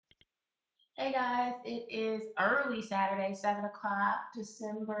Hey guys, it is early Saturday, 7 o'clock,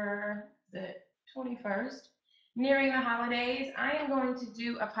 December the 21st, nearing the holidays. I am going to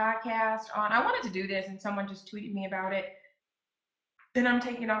do a podcast on, I wanted to do this and someone just tweeted me about it. Then I'm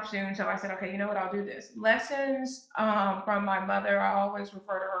taking off soon, so I said, okay, you know what, I'll do this. Lessons from my mother. I always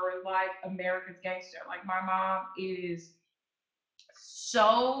refer to her as like America's gangster. Like my mom is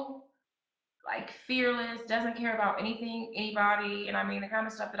so like fearless, doesn't care about anything, anybody. And I mean, the kind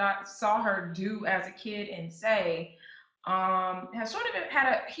of stuff that I saw her do as a kid and say has sort of had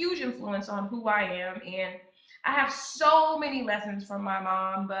a huge influence on who I am. And I have so many lessons from my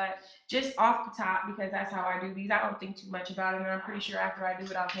mom, but just off the top, because that's how I do these, I don't think too much about it. And I'm pretty sure after I do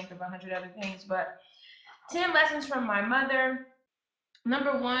it, I'll think of 100 other things. But 10 lessons from my mother.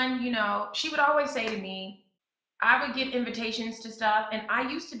 Number one, she would always say to me, I would get invitations to stuff, and I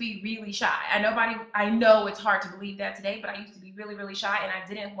used to be really shy. I know it's hard to believe that today, but I used to be really, really shy, and I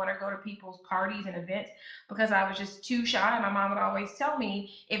didn't want to go to people's parties and events because I was just too shy. My mom would always tell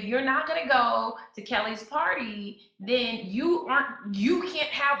me, if you're not gonna go to Kelly's party, then you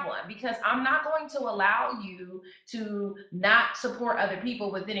can't have one because I'm not going to allow you to not support other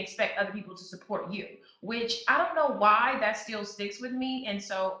people, but then expect other people to support you. Which I don't know why that still sticks with me, and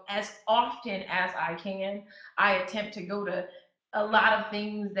so as often as I can, I attempt to go to a lot of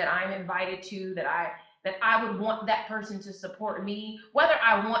things that I'm invited to that I would want that person to support me, whether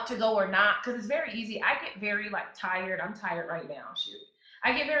I want to go or not. Because it's very easy. I get very like tired. I'm tired right now. Shoot,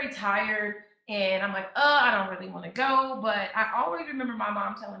 I get very tired, and I'm like, I don't really want to go. But I always remember my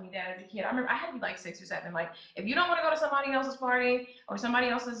mom telling me that as a kid. I remember I had to be like 6 or 7. Like, if you don't want to go to somebody else's party or somebody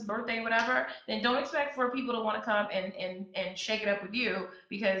else's birthday, whatever, then don't expect for people to want to come and shake it up with you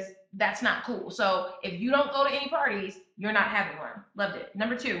because that's not cool. So if you don't go to any parties, you're not having one. Loved it.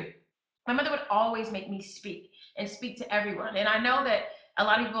 Number two, my mother would always make me speak and speak to everyone. And I know that a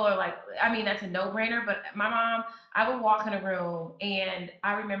lot of people are like, I mean, that's a no brainer, but my mom, I would walk in a room and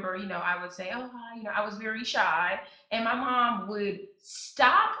I remember, I would say, oh, hi, I was very shy. And my mom would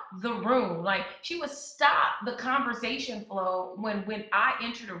stop the room. Like she would stop the conversation flow when I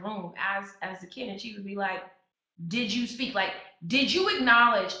entered a room as a kid. And she would be like, did you speak? Like, did you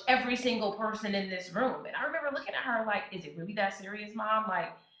acknowledge every single person in this room? And I remember looking at her like, is it really that serious, mom?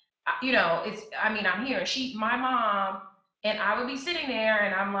 Like, it's, I mean, I'm here. My mom, and I would be sitting there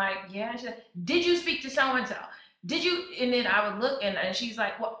and I'm like, yeah. She's like, did you speak to so and so? Did you? And then I would look and she's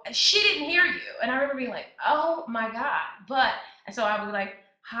like, well, she didn't hear you. And I remember being like, oh my God. But, and so I would be like,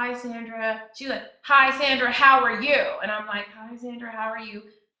 hi, Sandra. She's like, hi, Sandra, how are you? And I'm like, hi, Sandra, how are you?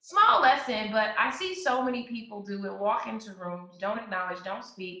 Small lesson, but I see so many people do it, walk into rooms, don't acknowledge, don't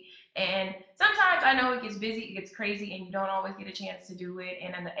speak. And sometimes I know it gets busy, it gets crazy, and you don't always get a chance to do it.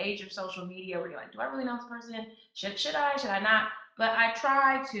 And in the age of social media where you're like, do I really know this person? Should I not? But I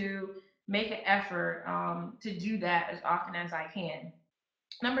try to make an effort to do that as often as I can.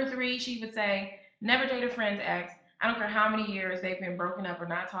 Number three, she would say, never date a friend's ex. I don't care how many years they've been broken up or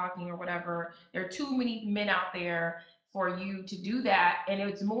not talking or whatever. There are too many men out there for you to do that. And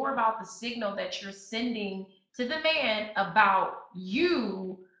it's more about the signal that you're sending to the man about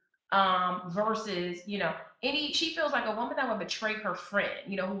you versus, she feels like a woman that would betray her friend,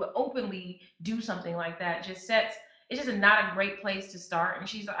 who would openly do something like that it's just not a great place to start.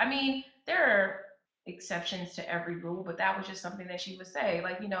 And I mean, there are exceptions to every rule, but that was just something that she would say.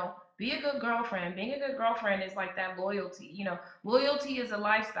 Like, be a good girlfriend. Being a good girlfriend is like that loyalty. Loyalty is a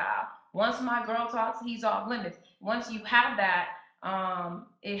lifestyle. Once my girl talks, he's off limits. Once you have that,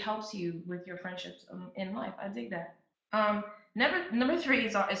 it helps you with your friendships in life. I dig that. Number three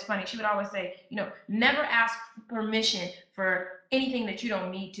is funny. She would always say, never ask permission for anything that you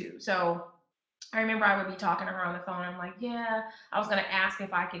don't need to. So I remember I would be talking to her on the phone. I'm like, yeah, I was gonna ask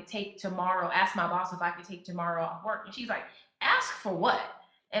if I could take tomorrow, ask my boss if I could take tomorrow off work. And she's like, ask for what?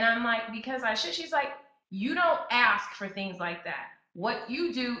 And I'm like, because I should. She's like, you don't ask for things like that. What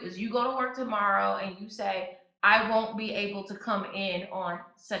you do is you go to work tomorrow and you say, I won't be able to come in on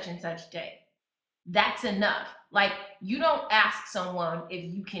such and such day. That's enough. Like, you don't ask someone if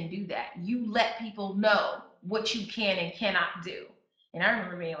you can do that. You let people know what you can and cannot do. And I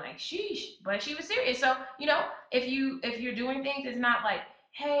remember being like, sheesh, but she was serious. So, if you're doing things, it's not like,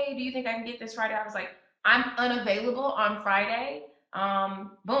 hey, do you think I can get this Friday? I was like, I'm unavailable on Friday.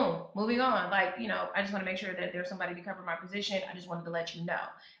 Boom, moving on. Like, I just want to make sure that there's somebody to cover my position. I just wanted to let you know.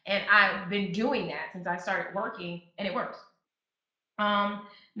 And I've been doing that since I started working, and it works.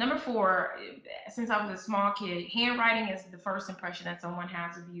 Number four, since I was a small kid, handwriting is the first impression that someone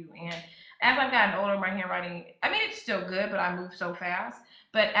has of you. And as I've gotten older, my handwriting, I mean, it's still good, but I move so fast.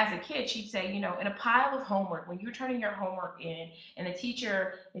 But as a kid, she'd say, in a pile of homework, when you're turning your homework in and the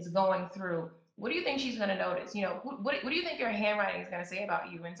teacher is going through, what do you think she's going to notice? What do you think your handwriting is going to say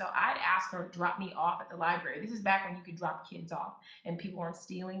about you? And so I'd ask her to drop me off at the library. This is back when you could drop kids off and people weren't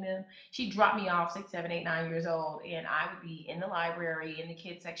stealing them. She'd drop me off 6, 7, 8, 9 years old, and I would be in the library in the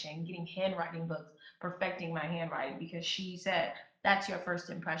kids section getting handwriting books, perfecting my handwriting because she said that's your first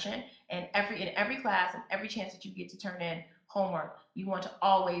impression. And in every class and every chance that you get to turn in homework, you want to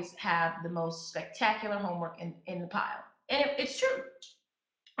always have the most spectacular homework in the pile. And it's true.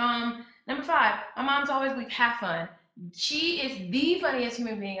 Number five, my mom's always like, have fun. She is the funniest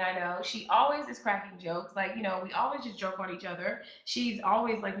human being I know. She always is cracking jokes. Like, we always just joke on each other. She's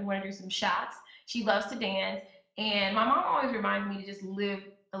always like, we want to do some shots. She loves to dance. And my mom always reminds me to just live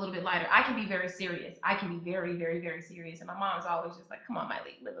a little bit lighter. I can be very serious. I can be very, very, very serious. And my mom's always just like, come on,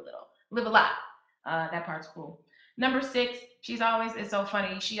 Miley, live a little, live a lot. That part's cool. Number six, she's always, it's so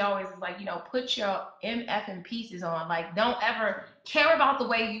funny. She always is like, put your MF and pieces on. Like, don't ever care about the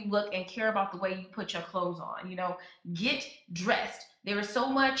way you look and care about the way you put your clothes on. Get dressed. There is so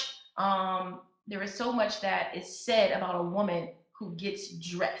much that is said about a woman who gets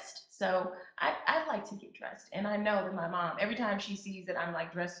dressed. So I like to get dressed. And I know that my mom, every time she sees that I'm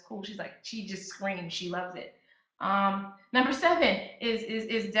like dressed cool, she's like, she just screams. She loves it. Number seven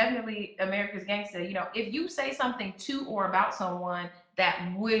is definitely America's Gangster. If you say something to or about someone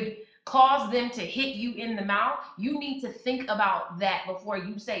that would cause them to hit you in the mouth, you need to think about that before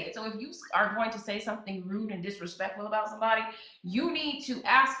you say it. So if you are going to say something rude and disrespectful about somebody, you need to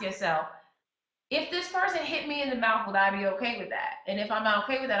ask yourself, if this person hit me in the mouth, would I be okay with that? And if I'm not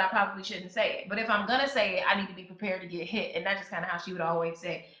okay with that, I probably shouldn't say it. But if I'm gonna say it, I need to be prepared to get hit. And that's just kind of how she would always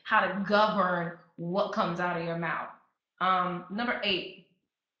say how to govern what comes out of your mouth. Number eight,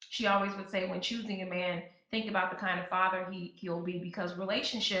 she always would say when choosing a man, think about the kind of father he'll be because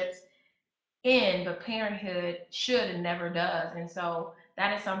relationships end, but parenthood should and never does. And so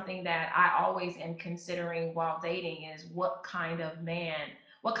that is something that I always am considering while dating is what kind of man,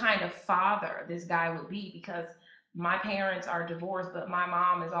 what kind of father this guy would be because my parents are divorced, but my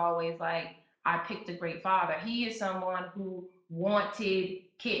mom is always like, I picked a great father. He is someone who wanted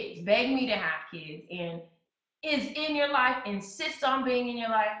kids, begged me to have kids, and is in your life, insists on being in your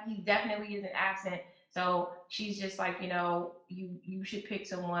life. He definitely isn't absent. So she's just like, you should pick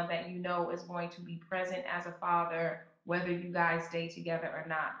someone that you know is going to be present as a father, whether you guys stay together or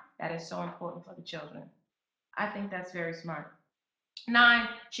not. That is so important for the children. I think that's very smart. Nine,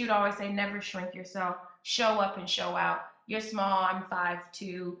 she would always say, never shrink yourself. Show up and show out. You're small, I'm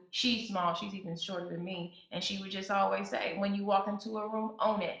 5'2". She's small, she's even shorter than me. And she would just always say, when you walk into a room,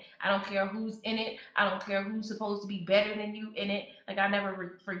 own it. I don't care who's in it. I don't care who's supposed to be better than you in it. Like, I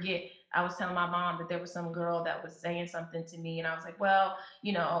never forget. I was telling my mom that there was some girl that was saying something to me, and I was like, well,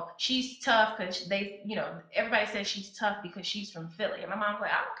 she's tough because everybody says she's tough because she's from Philly. And my mom was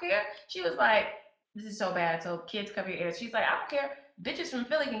like, I don't care. She was like, this is so bad. So kids cover your ears. She's like, I don't care. Bitches from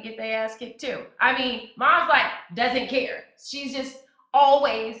Philly can get their ass kicked too. I mean, mom's like, doesn't care. She's just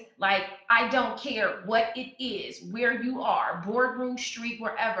always like, I don't care what it is, where you are, boardroom, street,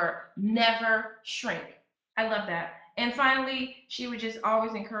 wherever, never shrink. I love that. And finally, she would just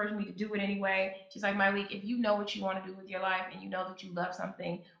always encourage me to do it anyway. She's like, Myleik, if you know what you want to do with your life and you know that you love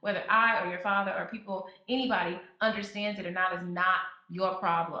something, whether I or your father or people, anybody understands it or not is not your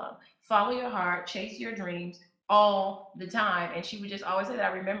problem. Follow your heart, chase your dreams all the time. And she would just always say that.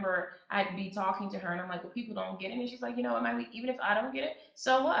 I remember I'd be talking to her and I'm like, well, people don't get it. And she's like, what, Myleik, even if I don't get it,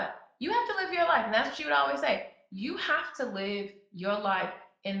 so what? You have to live your life. And that's what she would always say. You have to live your life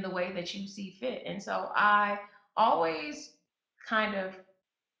in the way that you see fit. And so I always kind of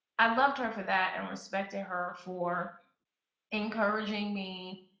I loved her for that and respected her for encouraging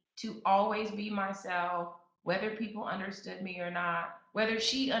me to always be myself, whether people understood me or not, whether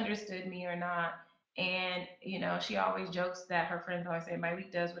she understood me or not. And she always jokes that her friends always say,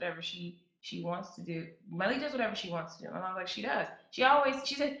 Myleik does whatever she wants to do. Myleik does whatever she wants to do. And I'm like, she does.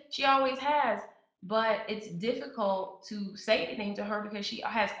 She said she always has. But it's difficult to say anything to her because she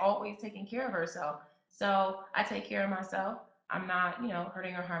has always taken care of herself. So I take care of myself. I'm not,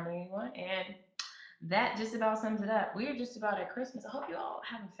 hurting or harming anyone. And that just about sums it up. We are just about at Christmas. I hope you all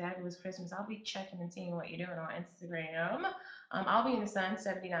have a fabulous Christmas. I'll be checking and seeing what you're doing on Instagram. I'll be in the sun,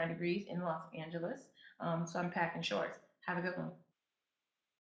 79 degrees in Los Angeles. So I'm packing shorts. Have a good one.